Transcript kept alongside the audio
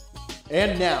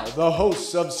And now, the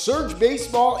hosts of Surge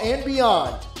Baseball and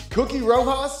Beyond, Cookie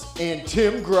Rojas and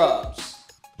Tim Grubbs.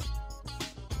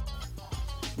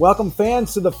 Welcome,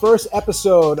 fans, to the first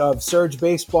episode of Surge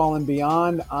Baseball and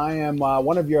Beyond. I am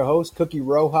one of your hosts, Cookie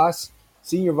Rojas,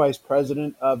 Senior Vice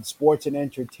President of Sports and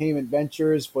Entertainment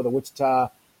Ventures for the Wichita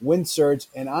Wind Surge,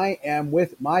 and I am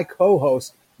with my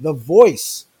co-host, the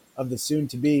voice of the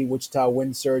soon-to-be Wichita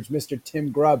Wind Surge, Mr.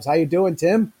 Tim Grubbs. How you doing,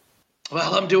 Tim?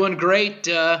 Well, I'm doing great.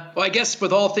 I guess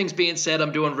with all things being said,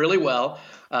 I'm doing really well.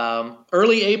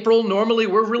 Early April, normally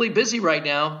we're really busy right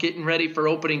now getting ready for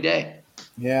opening day.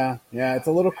 Yeah, it's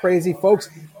a little crazy. Folks,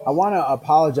 I want to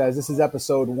apologize. This is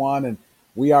episode 1, and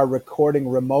we are recording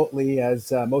remotely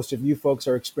as most of you folks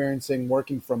are experiencing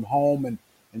working from home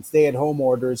and stay-at-home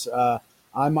orders.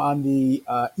 I'm on the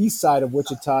east side of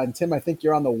Wichita, and Tim, I think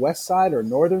you're on the west side or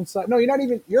northern side. No,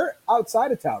 you're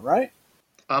outside of town, right?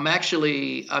 I'm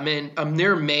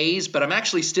near Mays, but I'm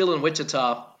actually still in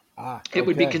Wichita. Okay. It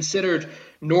would be considered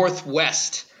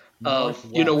northwest of,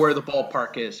 where the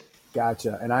ballpark is.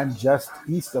 Gotcha. And I'm just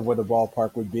east of where the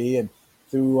ballpark would be. And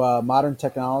through modern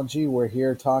technology, we're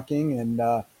here talking, and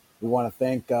we want to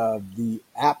thank the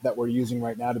app that we're using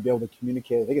right now to be able to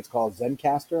communicate. I think it's called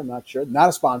Zencastr. I'm not sure. Not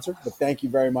a sponsor, but thank you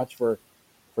very much for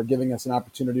giving us an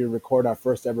opportunity to record our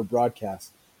first ever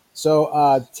broadcast.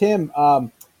 So, Tim,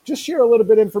 just share a little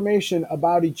bit of information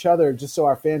about each other just so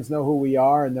our fans know who we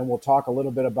are, and then we'll talk a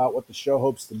little bit about what the show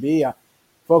hopes to be.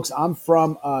 Folks, I'm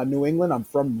from New England. I'm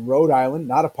from Rhode Island,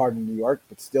 not a part of New York,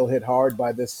 but still hit hard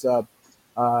by this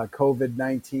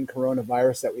COVID-19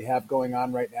 coronavirus that we have going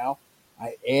on right now.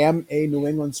 I am a New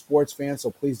England sports fan,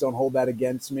 so please don't hold that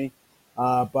against me.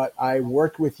 But I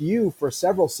worked with you for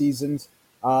several seasons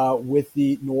with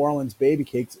the New Orleans Baby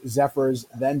Cakes, Zephyrs,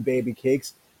 then Baby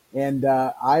Cakes. And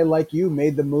I, like you,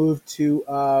 made the move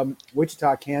to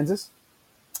Wichita, Kansas,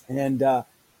 and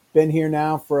been here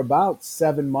now for about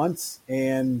 7 months.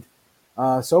 And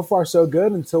so far, so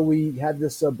good until we had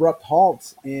this abrupt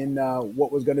halt in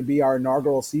what was going to be our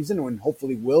inaugural season, and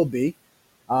hopefully will be.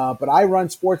 But I run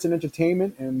sports and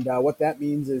entertainment, and what that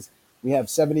means is we have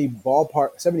 70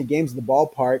 games at the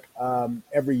ballpark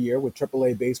every year with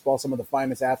AAA baseball, some of the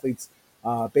finest athletes,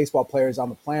 baseball players on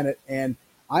the planet. And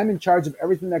I'm in charge of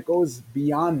everything that goes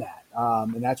beyond that,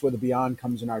 and that's where the Beyond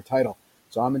comes in our title.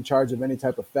 So I'm in charge of any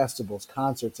type of festivals,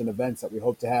 concerts, and events that we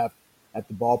hope to have at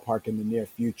the ballpark in the near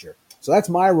future. So that's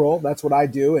my role. That's what I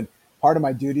do, and part of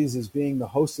my duties is being the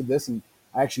host of this, and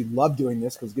I actually love doing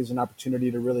this because it gives an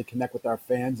opportunity to really connect with our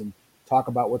fans and talk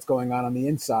about what's going on the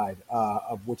inside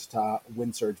of Wichita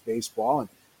Wind Surge baseball. And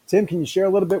Tim, can you share a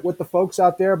little bit with the folks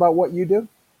out there about what you do?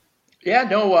 Yeah,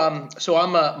 no. So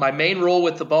I'm my main role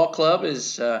with the ball club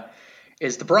is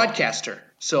the broadcaster.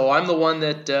 So I'm the one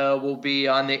that will be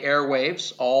on the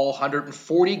airwaves, all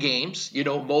 140 games,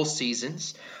 most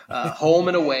seasons, home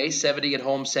and away, 70 at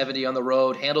home, 70 on the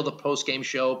road, handle the post-game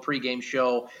show, pre-game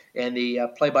show, and the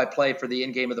play-by-play for the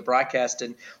in-game of the broadcast,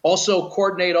 and also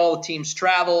coordinate all the team's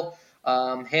travel,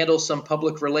 handle some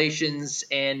public relations,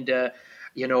 and,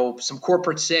 some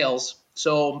corporate sales.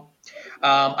 So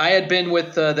I had been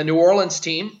with the New Orleans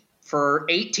team for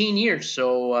 18 years,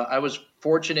 so I was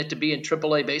fortunate to be in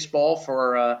AAA baseball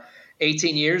for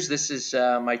 18 years. This is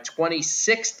my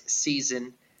 26th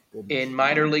season in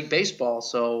minor league baseball,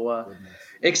 so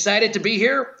excited to be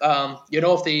here.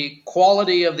 If the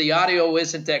quality of the audio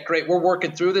isn't that great, we're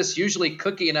working through this. Usually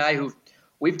Cookie and I,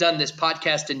 we've done this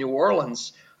podcast in New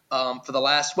Orleans for the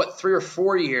last, 3 or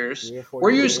 4 years.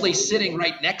 We're usually sitting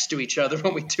right next to each other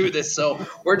when we do this, so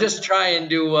we're just trying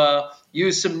to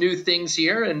use some new things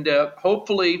here, and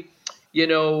hopefully,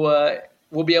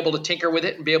 we'll be able to tinker with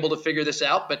it and be able to figure this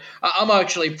out. But I'm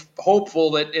actually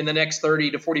hopeful that in the next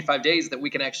 30 to 45 days that we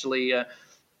can actually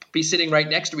be sitting right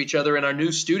next to each other in our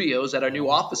new studios at our new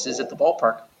offices at the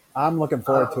ballpark. I'm looking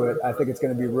forward to it. I think it's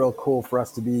going to be real cool for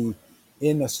us to be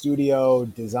in a studio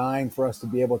designed for us to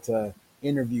be able to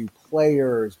interview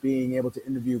players, being able to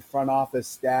interview front office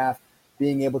staff,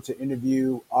 being able to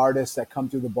interview artists that come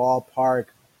through the ballpark,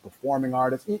 performing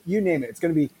artists, you name it. It's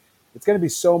going to be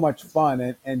so much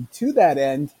fun. And to that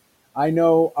end, I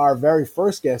know our very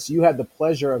first guest, you had the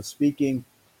pleasure of speaking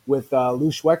with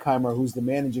Lou Schweckheimer, who's the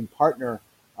managing partner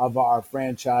of our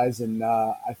franchise. And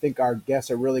I think our guests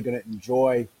are really going to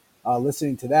enjoy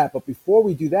listening to that. But before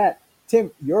we do that, Tim,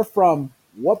 you're from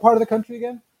what part of the country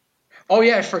again? Oh,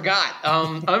 yeah, I forgot.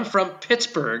 I'm from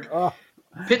Pittsburgh.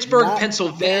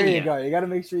 Pennsylvania. There you go. You got to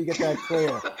make sure you get that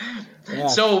clear. Yeah.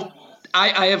 So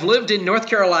I have lived in North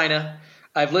Carolina,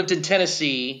 I've lived in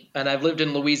Tennessee, and I've lived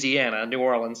in Louisiana, New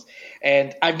Orleans,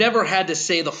 and I've never had to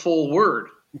say the full word.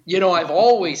 I've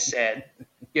always said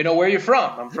Where are you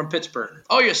from? I'm from Pittsburgh.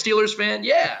 Oh, you're a Steelers fan?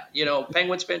 Yeah.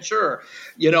 Penguins fan? Sure.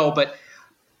 But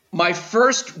my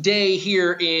first day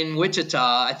here in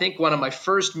Wichita, I think one of my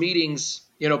first meetings,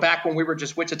 back when we were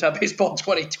just Wichita Baseball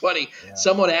 2020,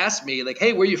 someone asked me, like,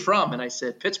 hey, where are you from? And I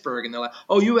said, Pittsburgh. And they're like,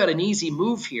 oh, you had an easy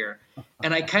move here.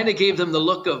 And I kind of gave them the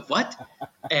look of, what?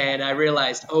 And I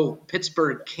realized, oh,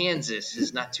 Pittsburgh, Kansas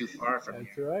is not too far from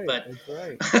here. That's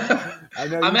right. I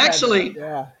know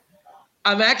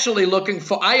I'm actually looking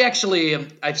for –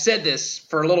 I've said this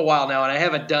for a little while now, and I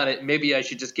haven't done it. Maybe I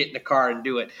should just get in the car and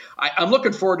do it. I'm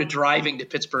looking forward to driving to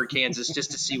Pittsburgh, Kansas,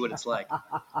 just to see what it's like.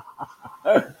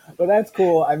 Well, that's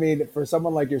cool. I mean, for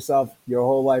someone like yourself, your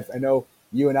whole life, I know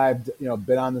you and I have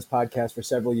been on this podcast for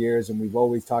several years, and we've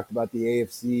always talked about the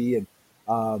AFC and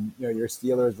your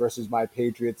Steelers versus my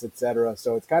Patriots, et cetera.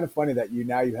 So it's kind of funny that you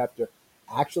have to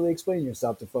actually explain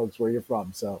yourself to folks where you're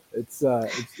from. So it's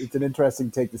an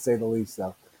interesting take, to say the least,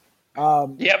 though.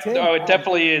 Yep, Tim, it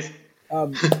definitely is.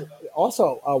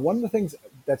 Also, one of the things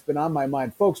that's been on my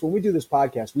mind, folks, when we do this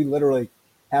podcast, we literally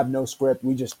have no script.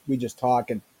 We just talk.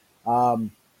 And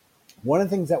one of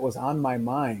the things that was on my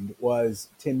mind was,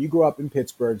 Tim, you grew up in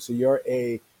Pittsburgh, so you're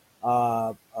a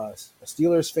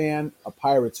Steelers fan, a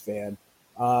Pirates fan.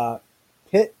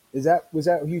 Pitt, was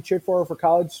that who you cheered for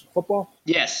college football?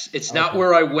 Yes, it's not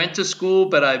where I went to school,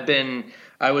 but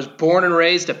I was born and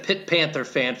raised a Pitt Panther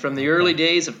fan from the early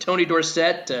days of Tony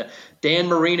Dorsett to Dan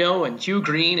Marino and Hugh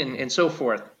Green and so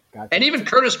forth. Gotcha. And even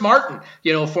Curtis Martin,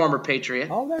 former Patriot.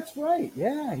 Oh, that's right.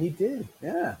 Yeah, he did.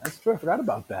 Yeah, that's true. I forgot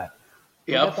about that.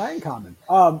 Yeah, that in common.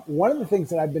 One of the things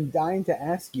that I've been dying to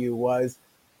ask you was,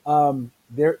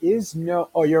 there is no.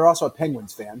 Oh, you're also a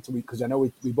Penguins fan, so because I know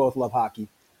we both love hockey.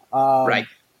 Right.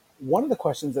 One of the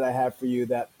questions that I have for you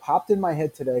that popped in my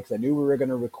head today, because I knew we were going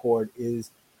to record, is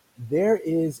there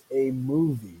is a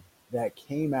movie that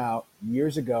came out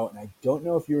years ago, and I don't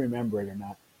know if you remember it or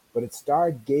not, but it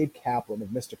starred Gabe Kaplan of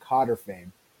Mr. Kotter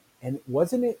fame. And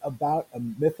wasn't it about a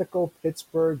mythical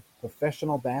Pittsburgh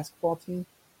professional basketball team?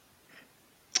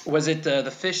 Was it the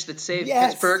fish that saved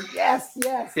Pittsburgh? Yes.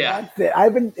 Yeah. That's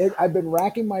it. I've been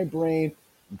racking my brain.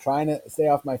 I'm trying to stay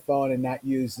off my phone and not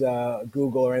use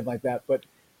Google or anything like that. But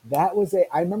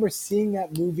I remember seeing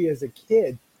that movie as a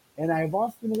kid, and I've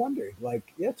often wondered, like,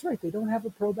 that's right, they don't have a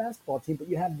pro basketball team, but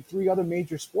you have the 3 other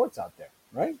major sports out there,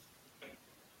 right?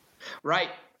 Right.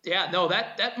 Yeah. No,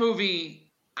 that movie.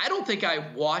 I don't think I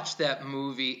watched that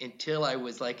movie until I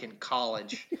was like in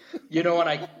college, and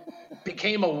I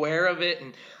became aware of it.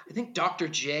 And I think Dr.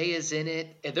 J is in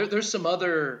it. And there's some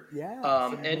other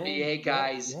NBA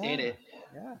guys in it.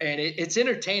 Yeah. And it's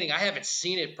entertaining. I haven't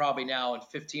seen it probably now in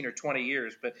 15 or 20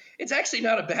 years, but it's actually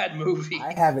not a bad movie.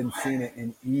 I haven't seen it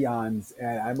in eons,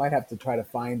 and I might have to try to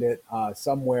find it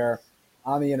somewhere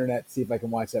on the internet, see if I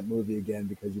can watch that movie again,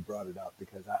 because you brought it up.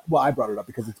 I brought it up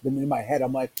because it's been in my head.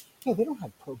 I'm like, they don't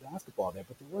have pro basketball there,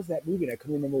 but there was that movie, and I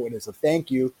couldn't remember what it is. So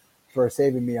thank you for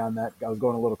saving me on that. I was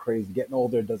going a little crazy. Getting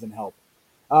older doesn't help.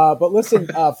 But listen,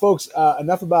 folks,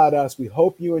 enough about us. We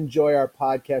hope you enjoy our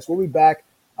podcast. We'll be back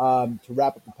to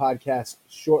wrap up the podcast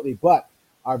shortly. But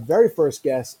our very first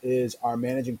guest is our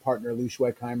managing partner, Lou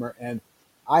Schweckheimer. And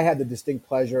I had the distinct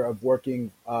pleasure of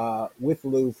working with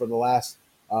Lou for the last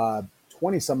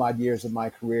 20 some odd years of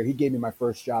my career. He gave me my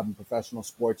first job in professional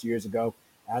sports years ago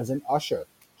as an usher.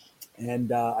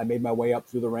 And I made my way up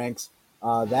through the ranks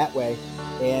that way.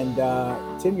 And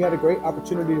Tim, you had a great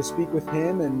opportunity to speak with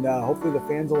him, and hopefully the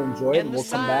fans will enjoy it. And we'll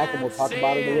come back and we'll talk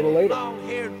about it a little later.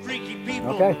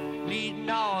 Okay.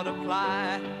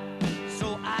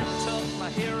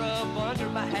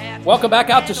 Welcome back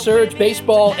out to Surge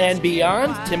Baseball and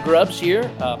Beyond. Tim Grubbs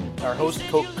here. Our host,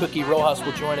 Cookie Rojas,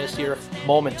 will join us here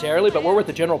momentarily, but we're with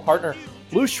the general partner,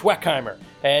 Lou Schweckheimer.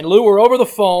 And Lou, we're over the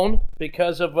phone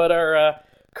because of what our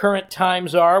current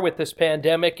times are with this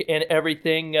pandemic and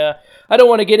everything. I don't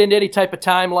want to get into any type of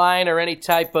timeline or any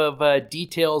type of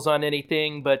details on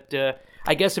anything, but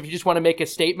I guess if you just want to make a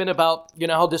statement about,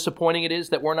 how disappointing it is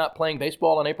that we're not playing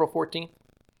baseball on April 14th.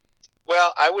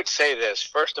 Well, I would say this.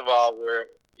 First of all, we're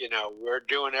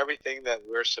doing everything that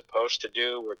we're supposed to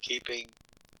do. We're keeping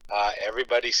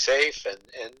everybody safe,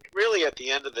 and really at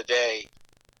the end of the day,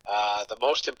 the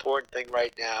most important thing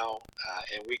right now,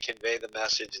 and we convey the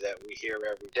message that we hear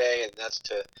every day, and that's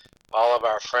to all of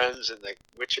our friends in the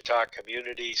Wichita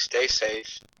community: stay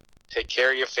safe, take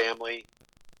care of your family.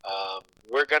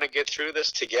 We're going to get through this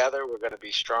together. We're going to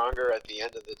be stronger at the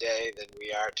end of the day than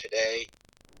we are today.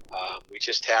 We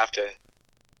just have to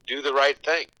do the right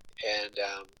thing, and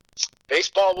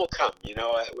baseball will come.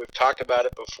 We've talked about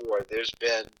it before. There's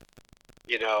been,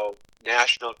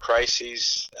 national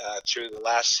crises through the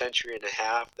last century and a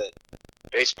half that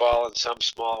baseball in some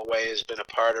small way has been a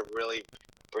part of really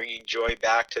bringing joy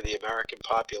back to the American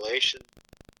population.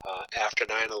 After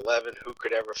 9/11, who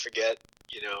could ever forget,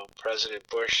 President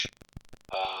Bush,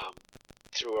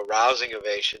 through a rousing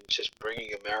ovation, just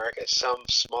bringing America some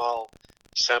small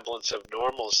semblance of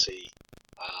normalcy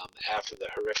after the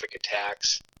horrific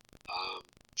attacks,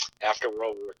 after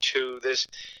World War II. This,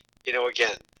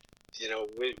 again,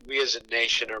 we as a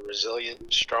nation are resilient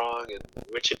and strong, and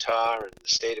Wichita and the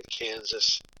state of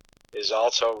Kansas is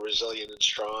also resilient and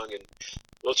strong, and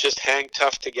we'll just hang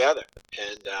tough together.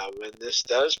 And when this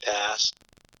does pass,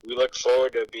 we look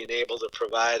forward to being able to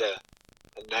provide a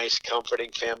nice,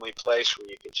 comforting family place where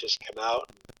you can just come out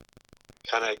and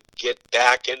kind of get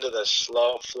back into the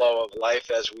slow flow of life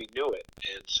as we knew it.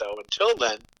 And so until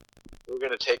then, we're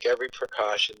going to take every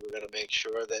precaution. We're going to make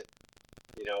sure that,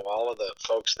 all of the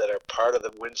folks that are part of the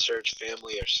WindSurge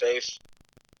family are safe,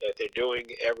 that they're doing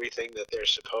everything that they're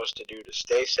supposed to do to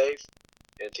stay safe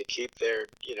and to keep their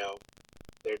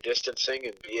distancing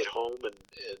and be at home. And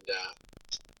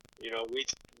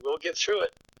we'll get through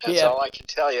it. That's all I can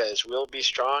tell you is we'll be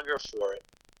stronger for it.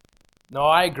 No,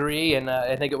 I agree, and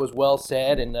I think it was well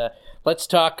said. And let's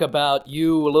talk about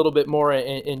you a little bit more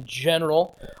in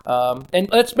general, and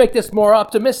let's make this more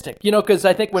optimistic. Because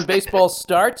I think when baseball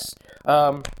starts,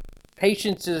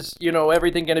 patience is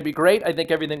everything going to be great. I think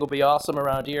everything will be awesome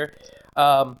around here.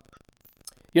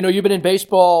 You've been in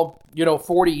baseball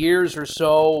 40 years or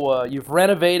so. You've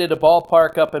renovated a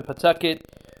ballpark up in Pawtucket,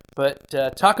 but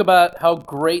talk about how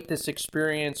great this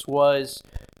experience was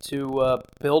to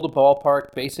build a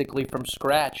ballpark basically from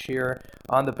scratch here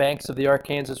on the banks of the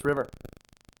Arkansas River.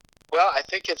 Well, I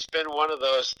think it's been one of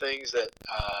those things that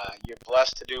you're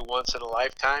blessed to do once in a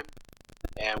lifetime,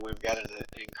 and we've got an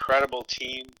incredible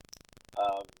team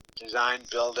of design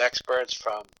build experts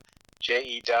from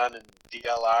J.E. Dunn and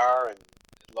DLR, and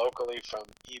locally from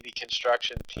EV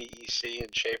Construction, PEC,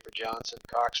 and Schaefer Johnson,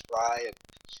 Cox Fry. And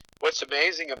what's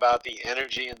amazing about the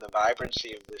energy and the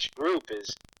vibrancy of this group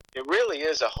is it really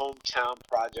is a hometown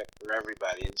project for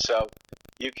everybody. And so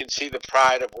you can see the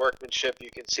pride of workmanship.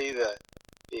 You can see the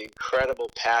incredible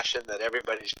passion that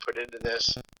everybody's put into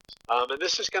this. And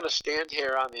this is going to stand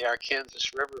here on the Arkansas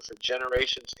River for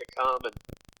generations to come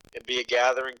and be a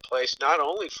gathering place, not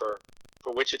only for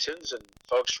Wichitans and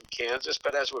folks from Kansas,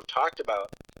 but as we've talked about,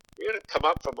 you're going to come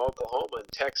up from Oklahoma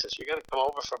and Texas. You're going to come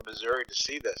over from Missouri to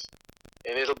see this.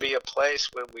 And it'll be a place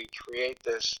when we create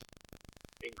this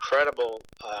incredible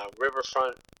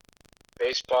riverfront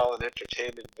baseball and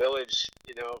entertainment village,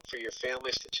 for your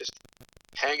families to just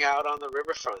hang out on the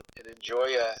riverfront and enjoy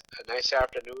a nice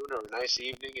afternoon or a nice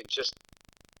evening and just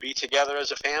be together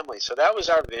as a family. So that was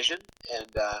our vision, and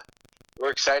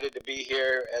we're excited to be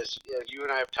here, as you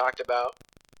and I have talked about.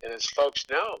 And as folks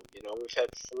know, we've had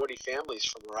 40 families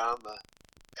from around the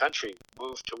country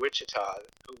move to Wichita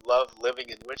who love living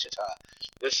in Wichita.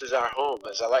 This is our home.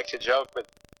 As I like to joke with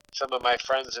some of my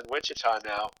friends in Wichita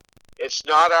now, it's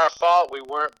not our fault we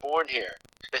weren't born here,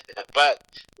 but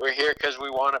we're here because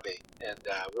we want to be, and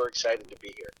we're excited to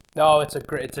be here. No, it's a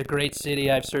great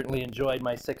city. I've certainly enjoyed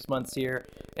my 6 months here,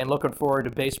 and looking forward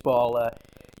to baseball.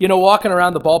 Walking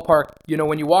around the ballpark,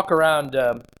 when you walk around,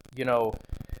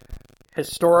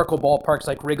 historical ballparks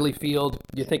like Wrigley Field,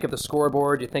 you think of the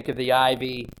scoreboard, you think of the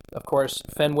Ivy, of course,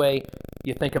 Fenway,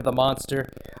 you think of the Monster,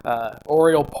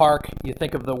 Oriole Park, you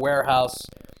think of the Warehouse.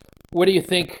 What do you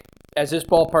think, as this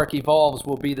ballpark evolves,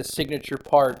 will be the signature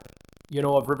part,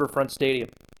 of Riverfront Stadium?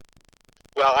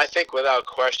 Well, I think without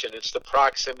question, it's the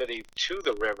proximity to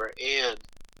the river, and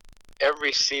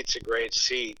every seat's a great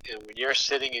seat. And when you're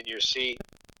sitting in your seat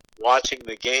watching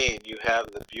the game, you have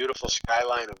the beautiful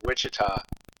skyline of Wichita,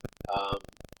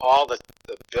 all the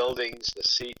buildings, the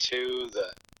C2,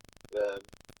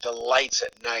 the lights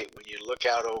at night when you look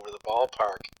out over the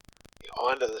ballpark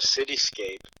onto the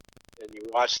cityscape and you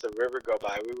watch the river go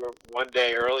by. We were one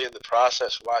day early in the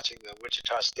process watching the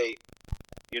Wichita State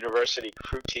University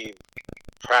crew team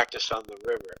practice on the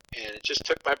river, and it just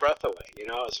took my breath away. It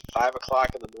was 5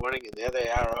 o'clock in the morning, and there they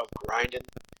are out grinding,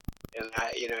 and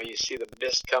you see the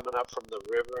mist coming up from the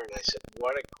river, and I said,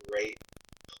 what a great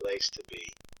place to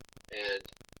be. And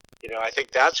I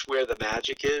think that's where the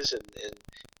magic is, and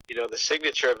the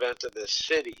signature event of this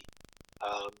city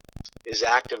is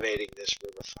activating this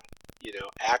riverfront.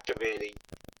 Activating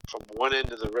from one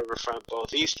end of the riverfront,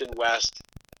 both east and west,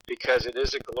 because it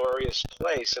is a glorious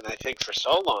place. And I think for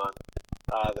so long,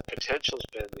 the potential's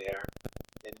been there,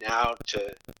 and now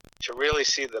to really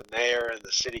see the mayor and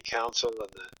the city council and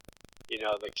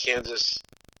the Kansas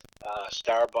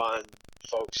Star Bond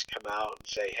folks come out and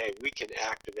say, hey, we can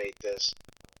activate this,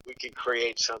 we can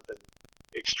create something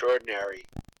extraordinary.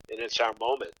 and it's our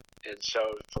moment. And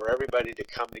so for everybody to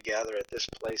come together at this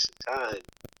place and time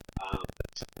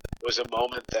was a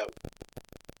moment that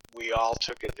we all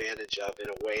took advantage of in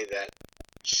a way that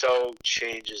so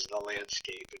changes the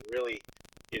landscape. And really,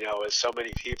 as so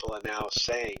many people are now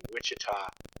saying, Wichita,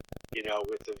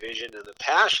 with the vision and the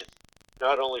passion,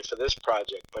 not only for this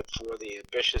project, but for the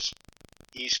ambitious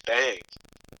East Bank,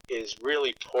 is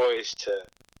really poised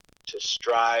to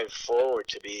strive forward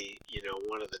to be,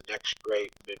 one of the next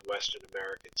great Midwestern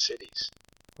American cities.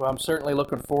 Well, I'm certainly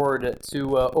looking forward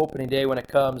to opening day when it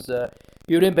comes.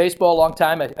 You've been in baseball a long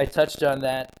time. I touched on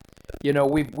that.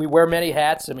 We wear many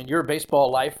hats. I mean, you're a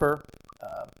baseball lifer.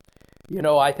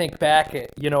 I think back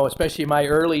at, especially my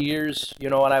early years,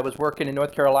 when I was working in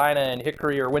North Carolina and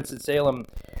Hickory or Winston-Salem,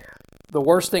 the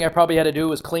worst thing I probably had to do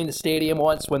was clean the stadium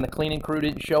once when the cleaning crew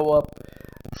didn't show up.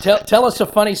 Tell us a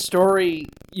funny story,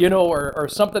 or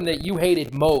something that you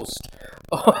hated most.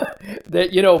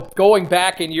 That, going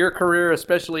back in your career,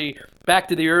 especially back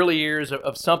to the early years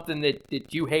of something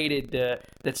that you hated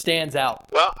that stands out.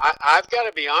 Well, I've got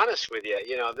to be honest with you.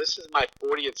 This is my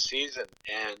 40th season,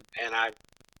 and I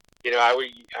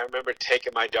remember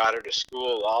taking my daughter to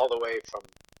school all the way from,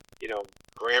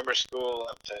 grammar school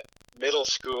up to middle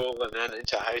school and then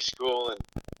into high school, and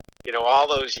all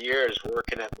those years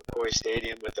working at McCoy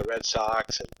Stadium with the Red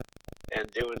Sox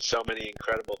and doing so many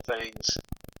incredible things.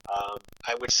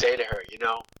 I would say to her,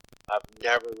 I've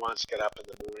never once got up in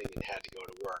the morning and had to go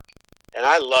to work. And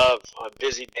I love, on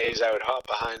busy days, I would hop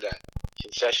behind a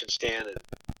concession stand and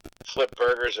flip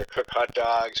burgers or cook hot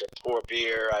dogs or pour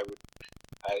beer.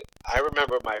 I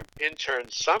remember my intern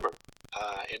summer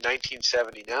in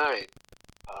 1979.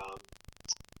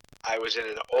 I was in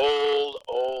an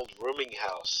old rooming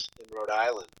house in Rhode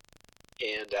Island,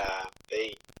 and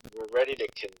they were ready to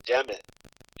condemn it.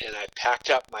 And I packed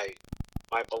up my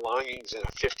belongings in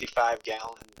a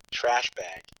 55-gallon trash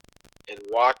bag and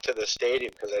walked to the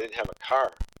stadium because I didn't have a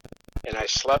car. And I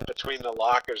slept between the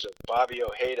lockers of Bobby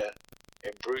Ojeda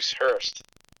and Bruce Hurst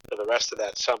for the rest of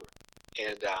that summer.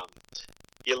 And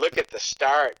you look at the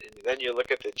start, and then you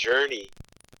look at the journey,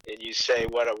 and you say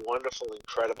what a wonderful,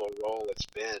 incredible role it's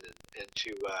been, and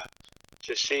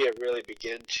to see it really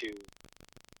begin to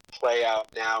play out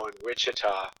now in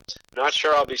Wichita. Not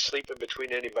sure I'll be sleeping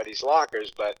between anybody's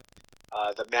lockers, but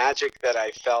the magic that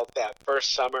I felt that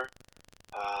first summer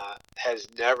has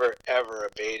never, ever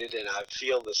abated, and I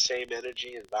feel the same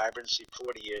energy and vibrancy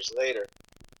 40 years later,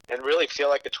 and really feel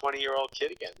like a 20-year-old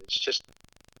kid again. It's just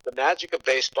the magic of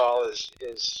baseball is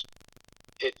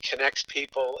it connects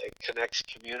people, it connects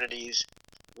communities.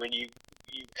 When you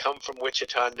come from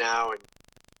Wichita now, and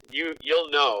you'll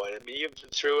know, and I mean, you've been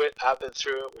through it, I've been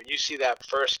through it. When you see that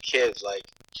first kid like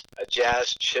a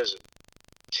Jazz Chisholm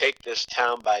take this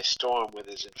town by storm with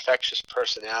his infectious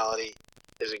personality,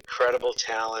 his incredible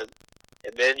talent,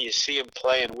 and then you see him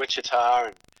play in Wichita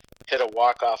and hit a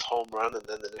walk-off home run, and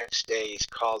then the next day he's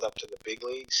called up to the big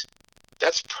leagues.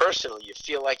 That's personal. You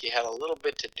feel like you had a little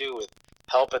bit to do with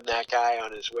helping that guy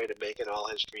on his way to making all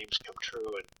his dreams come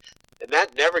true, and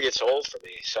that never gets old for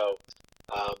me. So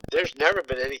there's never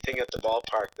been anything at the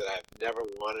ballpark that I've never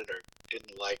wanted or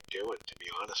didn't like doing, to be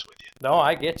honest with you. No,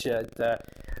 I get you.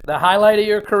 The highlight of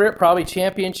your career, probably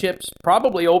championships,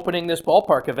 probably opening this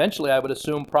ballpark eventually, I would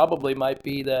assume, probably might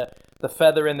be the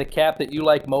feather in the cap that you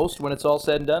like most when it's all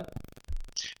said and done.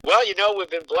 Well, we've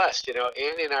been blessed.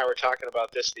 Andy and I were talking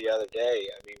about this the other day.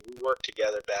 I mean, we worked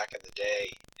together back in the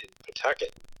day in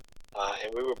Pawtucket,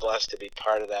 and we were blessed to be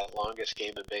part of that longest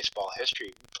game in baseball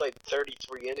history. We played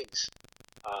 33 innings,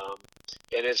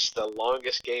 and it's the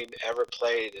longest game ever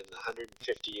played in the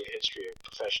 150-year history of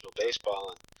professional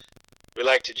baseball. And we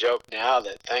like to joke now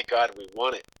that thank God we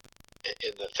won it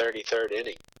in the 33rd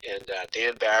inning. And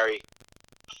Dan Barry,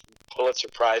 Pulitzer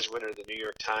Prize winner of the New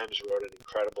York Times, wrote an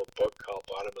incredible book called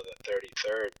Bottom of the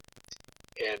 33rd.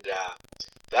 And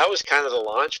that was kind of the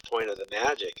launch point of the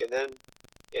magic. And then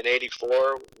in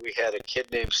 84, we had a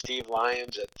kid named Steve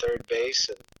Lyons at third base,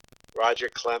 and Roger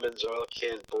Clemens, Oil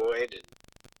Can Boyd, and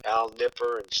Al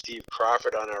Nipper and Steve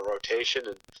Crawford on our rotation.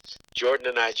 And Jordan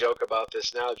and I joke about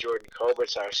this now. Jordan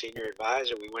Kobert's our senior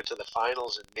advisor. We went to the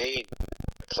finals in Maine,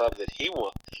 a club that he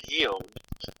owned,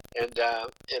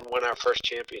 and won our first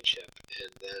championship.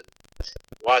 And then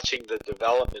watching the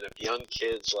development of young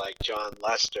kids like John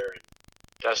Lester and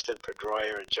Dustin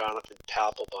Pedroia and Jonathan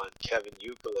Papelbon, Kevin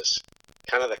Youkilis,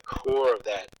 kind of the core of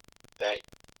that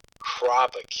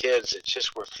crop of kids that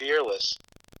just were fearless,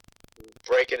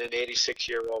 breaking an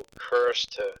 86-year-old curse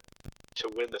to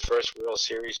win the first World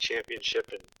Series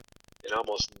championship in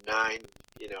almost 9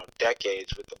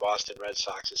 decades with the Boston Red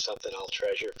Sox is something I'll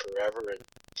treasure forever. And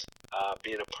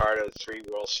being a part of 3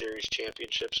 World Series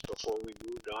championships before we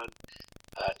moved on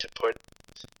to put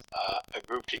a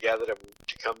group together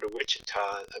to come to Wichita.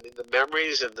 I mean, the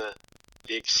memories and the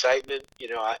excitement,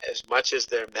 as much as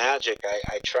they're magic,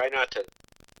 I try not to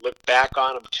look back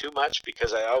on them too much,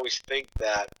 because I always think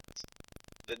that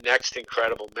the next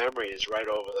incredible memory is right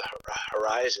over the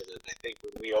horizon. And I think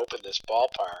when we open this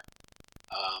ballpark,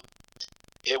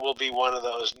 it will be one of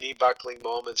those knee-buckling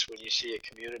moments when you see a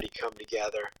community come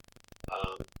together.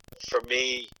 For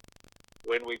me,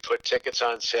 when we put tickets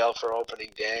on sale for opening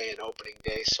day, and opening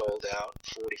day sold out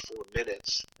in 44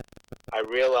 minutes, I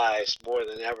realized more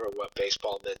than ever what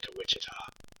baseball meant to Wichita.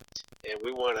 And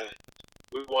we want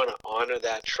to honor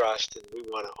that trust, and we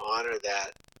want to honor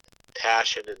that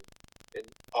passion, and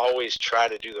always try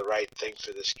to do the right thing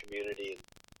for this community,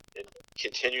 and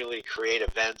continually create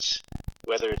events,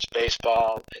 whether it's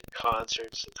baseball and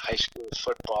concerts and high school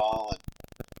football and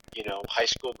high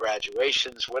school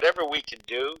graduations, whatever we can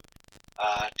do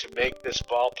to make this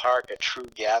ballpark a true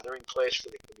gathering place for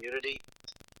the community.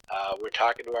 We're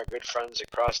talking to our good friends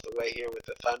across the way here with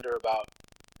the Thunder about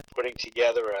putting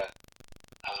together a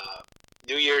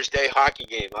New Year's Day hockey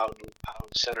game out in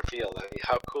center field. I mean,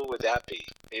 how cool would that be?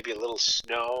 Maybe a little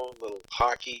snow, a little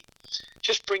hockey.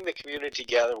 Just bring the community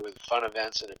together with fun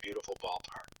events in a beautiful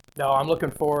ballpark. No, I'm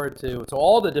looking forward to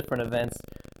all the different events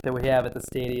that we have at the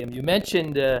stadium. You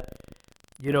mentioned,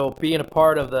 being a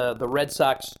part of the Red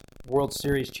Sox World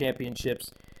Series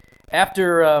championships.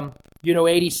 After,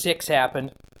 86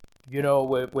 happened,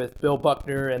 with Bill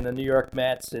Buckner and the New York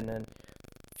Mets, and then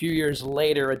a few years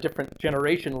later, a different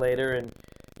generation later, and,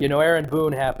 Aaron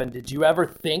Boone happened. Did you ever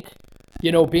think,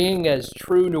 being as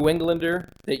true New Englander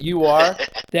that you are,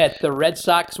 that the Red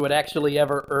Sox would actually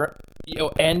ever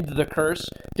end the curse?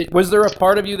 Was there a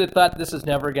part of you that thought this is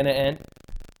never going to end?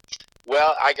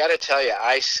 Well, I got to tell you,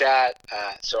 I sat,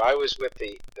 so I was with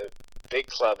the big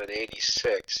club in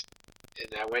 '86,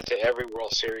 and I went to every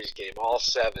World Series game, all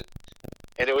 7.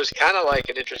 And it was kind of like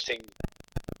an interesting,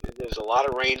 there was a lot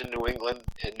of rain in New England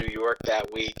and New York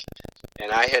that week,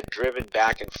 and I had driven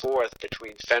back and forth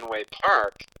between Fenway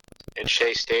Park and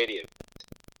Shea Stadium.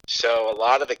 So a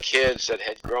lot of the kids that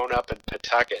had grown up in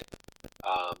Pawtucket,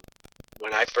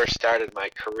 when I first started my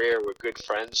career, were good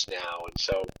friends now. And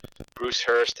so Bruce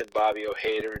Hurst and Bobby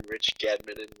O'Hader and Rich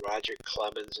Gedman and Roger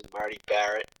Clemens and Marty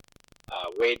Barrett,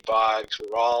 Wade Boggs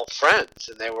were all friends.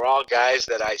 And they were all guys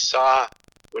that I saw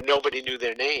when nobody knew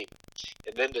their name.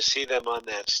 And then to see them on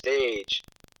that stage,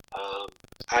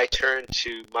 I turned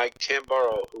to Mike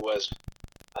Tamburo, who was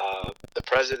the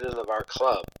president of our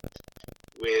club,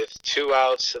 with 2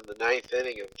 outs in the 9th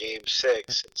inning of Game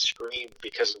 6, and screamed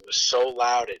because it was so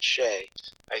loud at Shea.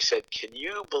 I said, "Can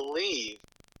you believe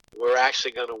we're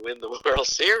actually going to win the World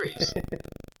Series?"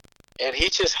 And he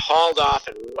just hauled off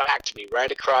and whacked me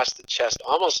right across the chest,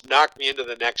 almost knocked me into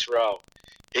the next row.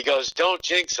 He goes, "Don't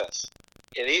jinx us."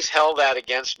 And he's held that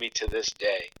against me to this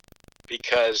day,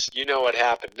 because you know what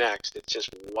happened next. It's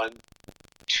just 1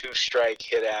 2-strike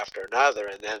hit after another,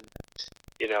 and then,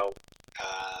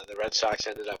 the Red Sox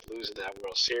ended up losing that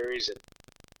World Series. And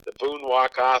the Boone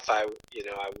walk-off, I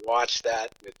watched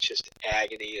that with just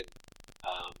agony, and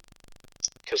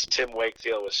because Tim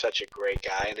Wakefield was such a great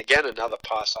guy, and again, another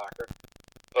paw soccer.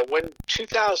 But when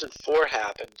 2004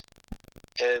 happened,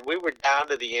 and we were down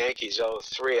to the Yankees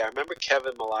 0-3, I remember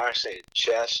Kevin Millar saying,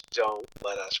 "Just don't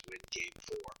let us win Game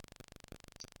 4.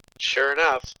 Sure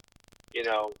enough,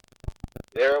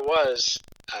 there it was.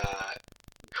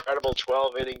 Incredible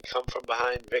 12-inning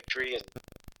come-from-behind victory, and,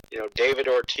 David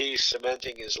Ortiz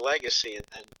cementing his legacy. And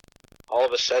then all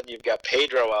of a sudden you've got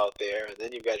Pedro out there, and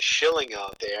then you've got Schilling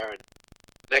out there, and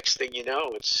next thing you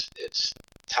know, it's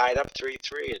tied up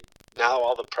 3-3, and now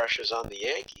all the pressure's on the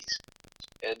Yankees.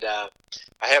 And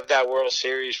I have that World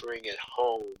Series ring at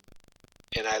home,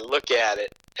 and I look at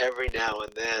it every now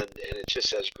and then, and it just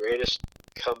says greatest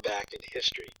comeback in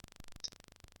history.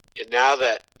 And now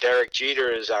that Derek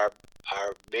Jeter is our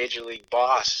major league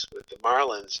boss with the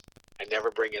Marlins, I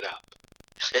never bring it up,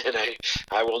 and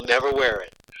I will never wear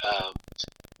it.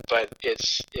 But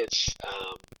it's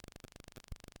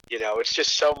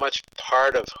just so much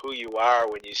part of who you are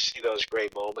when you see those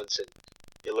great moments, and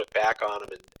you look back on them,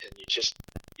 and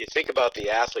you think about the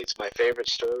athletes. My favorite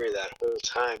story that whole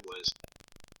time was,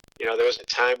 there was a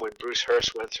time when Bruce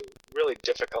Hurst went through a really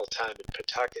difficult time in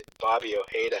Pawtucket. Bobby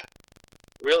O'Hader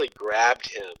really grabbed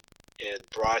him and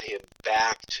brought him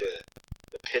back to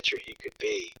the pitcher he could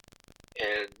be.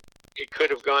 And it could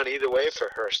have gone either way for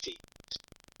Hursty.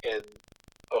 And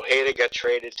O'Hader got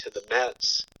traded to the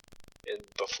Mets, and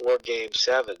before Game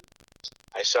 7,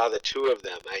 I saw the two of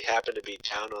them. I happened to be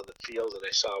down on the field, and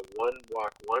I saw one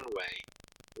walk one way,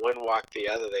 one walk the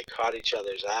other. They caught each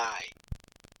other's eye,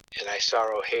 and I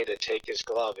saw Ojeda take his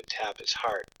glove and tap his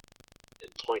heart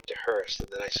and point to Hurst, and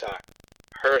then I saw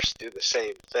Hurst do the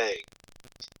same thing.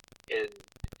 And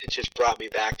it just brought me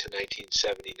back to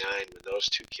 1979 when those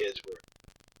two kids were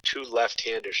two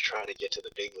left-handers trying to get to the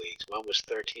big leagues. One was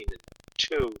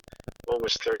 13-2, one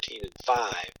was 13-5,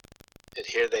 and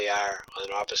here they are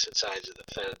on opposite sides of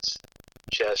the fence,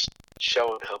 just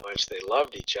showing how much they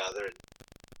loved each other. And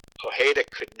Ojeda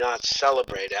could not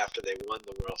celebrate after they won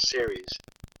the World Series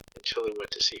until he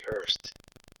went to see Hurst.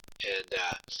 And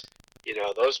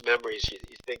those memories, you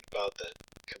think about the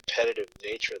competitive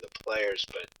nature of the players,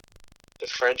 but the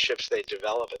friendships they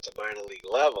develop at the minor league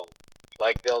level,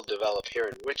 like they'll develop here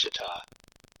in Wichita,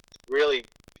 really,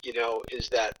 is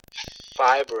that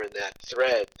fiber and that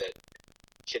thread that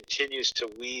continues to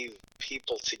weave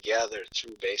people together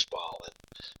through baseball. And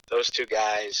those two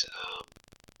guys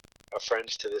are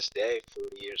friends to this day,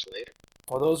 40 years later.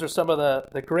 Well, those are some of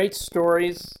the great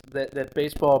stories that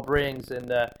baseball brings.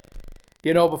 And,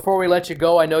 before we let you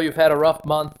go, I know you've had a rough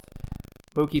month.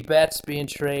 Mookie Betts being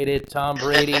traded, Tom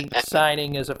Brady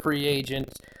signing as a free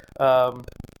agent. I'm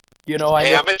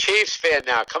a Chiefs fan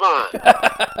now. Come on.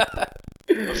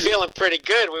 I'm feeling pretty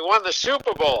good. We won the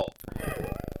Super Bowl.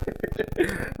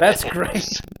 That's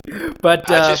great. But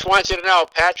I just want you to know,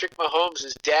 Patrick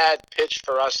Mahomes' dad pitched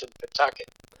for us in Pawtucket.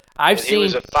 He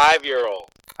was a 5-year-old.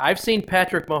 I've seen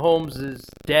Patrick Mahomes'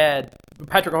 dad,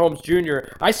 Patrick Mahomes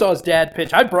Jr. I saw his dad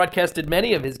pitch. I broadcasted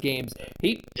many of his games.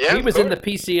 He was in the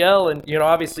PCL and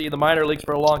obviously the minor leagues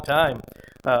for a long time.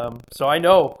 So I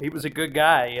know he was a good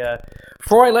guy.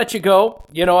 Before I let you go,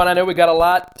 and I know we got a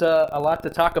lot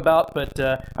to talk about, but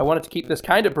I wanted to keep this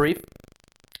kind of brief.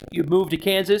 You moved to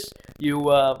Kansas. You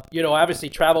obviously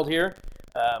traveled here.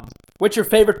 What's your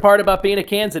favorite part about being a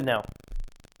Kansan now?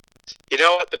 You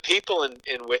know what? The people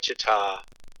in Wichita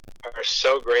are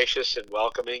so gracious and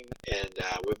welcoming, and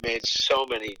we've made so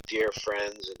many dear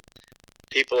friends, and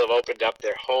people have opened up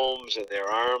their homes and their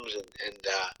arms and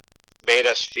made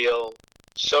us feel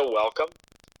so welcome.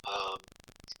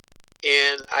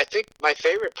 And I think my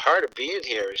favorite part of being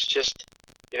here is just,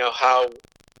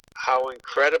 how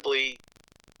incredibly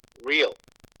real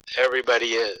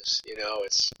everybody is.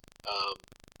 It's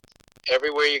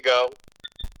everywhere you go,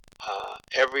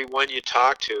 everyone you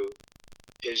talk to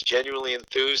is genuinely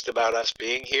enthused about us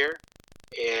being here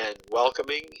and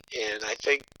welcoming. And I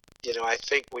think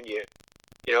when you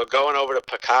going over to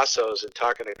Picasso's and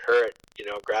talking to Kurt,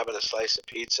 grabbing a slice of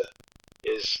pizza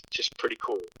is just pretty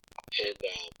cool. And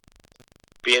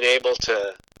being able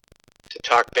to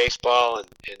talk baseball and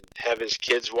have his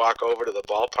kids walk over to the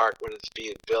ballpark when it's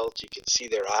being built, you can see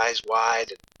their eyes wide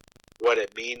and what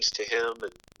it means to him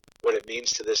and what it means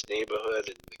to this neighborhood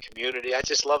and the community. I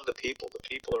just love the people. The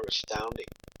people are astounding.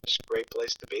 It's a great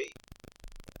place to be.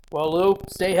 Well, Lou,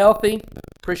 stay healthy.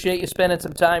 Appreciate you spending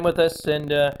some time with us,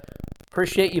 and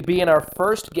appreciate you being our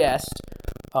first guest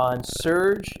on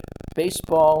Surge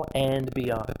Baseball and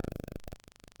Beyond.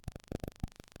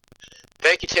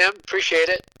 Thank you, Tim. Appreciate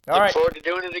it. Look forward to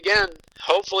doing it again.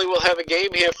 Hopefully we'll have a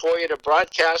game here for you to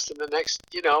broadcast in the next,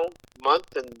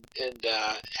 month and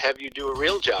have you do a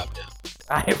real job now.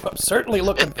 I'm certainly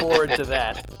looking forward to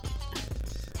that.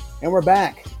 And we're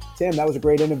back. Tim, that was a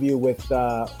great interview with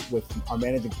our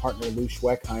managing partner, Lou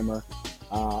Schweckheimer.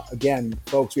 Again,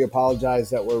 folks, we apologize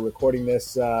that we're recording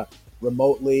this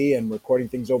remotely and recording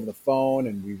things over the phone,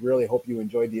 and we really hope you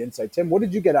enjoyed the insight. Tim, what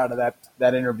did you get out of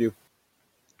that interview?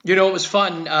 It was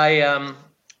fun. I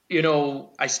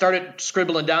started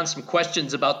scribbling down some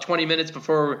questions about 20 minutes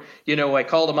before, I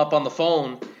called him up on the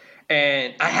phone.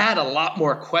 And I had a lot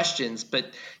more questions, but,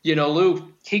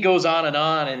 Lou, he goes on.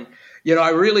 And, I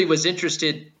really was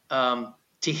interested to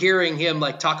hearing him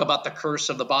talk about the curse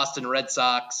of the Boston Red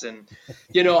Sox and,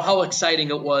 how exciting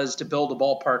it was to build a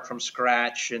ballpark from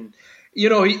scratch. And,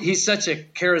 he's such a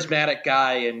charismatic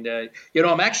guy. And,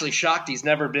 I'm actually shocked he's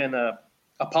never been a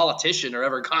politician or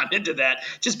ever gone into that,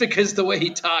 just because the way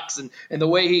he talks and the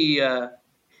way he,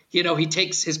 he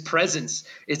takes his presence.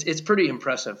 It's pretty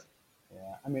impressive.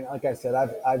 I mean, like I said,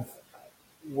 I've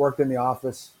worked in the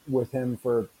office with him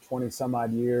for 20 some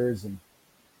odd years, and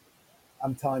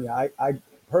I'm telling you, I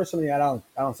personally, I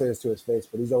don't say this to his face,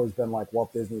 but he's always been like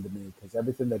Walt Disney to me, because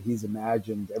everything that he's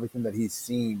imagined, everything that he's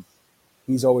seen,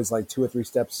 he's always like 2 or 3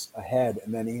 steps ahead,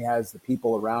 and then he has the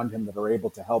people around him that are able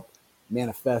to help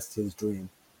manifest his dream.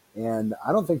 And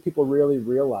I don't think people really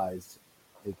realize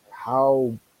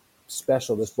how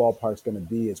special this ballpark's going to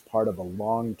be as part of a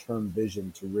long-term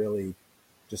vision to really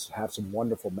just have some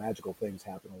wonderful, magical things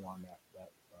happen along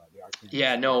the are.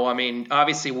 Yeah, no, I mean,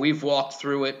 obviously we've walked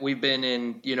through it. We've been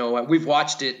in, we've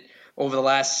watched it over the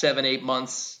last 7-8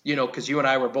 months, because you and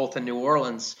I were both in New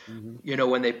Orleans,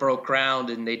 when they broke ground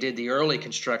and they did the early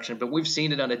construction, but we've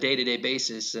seen it on a day-to-day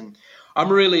basis. And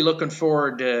I'm really looking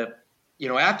forward to,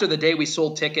 after the day we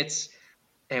sold tickets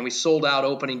and we sold out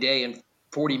opening day in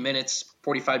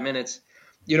 45 minutes,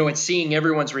 and seeing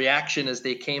everyone's reaction as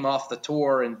they came off the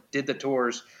tour and did the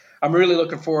tours. I'm really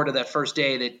looking forward to that first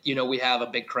day that, we have a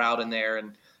big crowd in there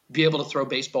and be able to throw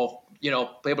baseball, be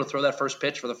able to throw that first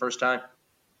pitch for the first time.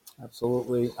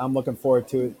 Absolutely. I'm looking forward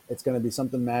to it. It's going to be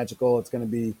something magical. It's going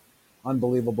to be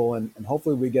unbelievable. And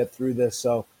hopefully we get through this.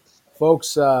 So,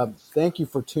 folks, thank you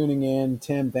for tuning in.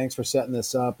 Tim, thanks for setting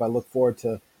this up. I look forward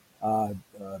to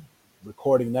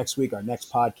recording next week, our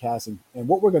next podcast. And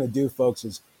what we're going to do, folks,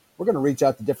 is we're going to reach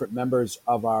out to different members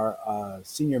of our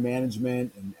senior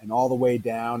management and all the way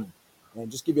down and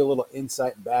just give you a little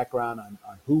insight and background on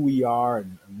who we are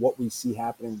and what we see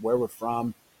happening, where we're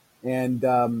from. And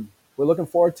we're looking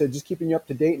forward to just keeping you up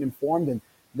to date and informed. And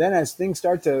then as things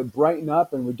start to brighten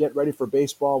up and we get ready for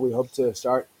baseball, we hope to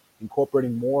start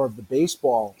incorporating more of the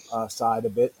baseball side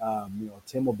of it.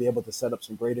 Tim will be able to set up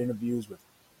some great interviews with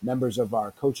members of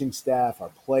our coaching staff, our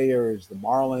players, the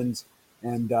Marlins,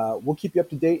 and we'll keep you up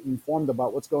to date and informed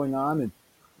about what's going on.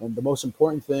 And the most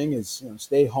important thing is,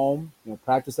 stay home,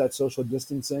 practice that social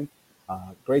distancing.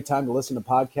 Great time to listen to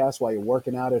podcasts while you're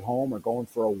working out at home or going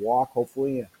for a walk,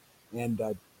 hopefully. And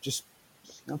just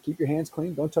keep your hands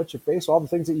clean. Don't touch your face. All the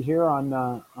things that you hear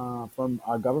on from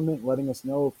our government letting us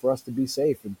know for us to be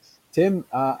safe. And Tim,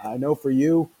 I know for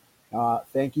you,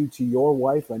 thank you to your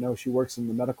wife. I know she works in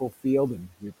the medical field, and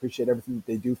we appreciate everything that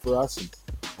they do for us. And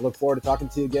I look forward to talking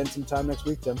to you again sometime next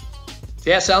week, Tim.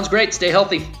 Yeah, sounds great. Stay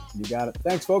healthy. You got it.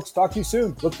 Thanks, folks. Talk to you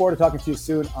soon. Look forward to talking to you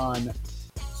soon on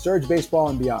Surge Baseball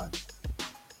and Beyond.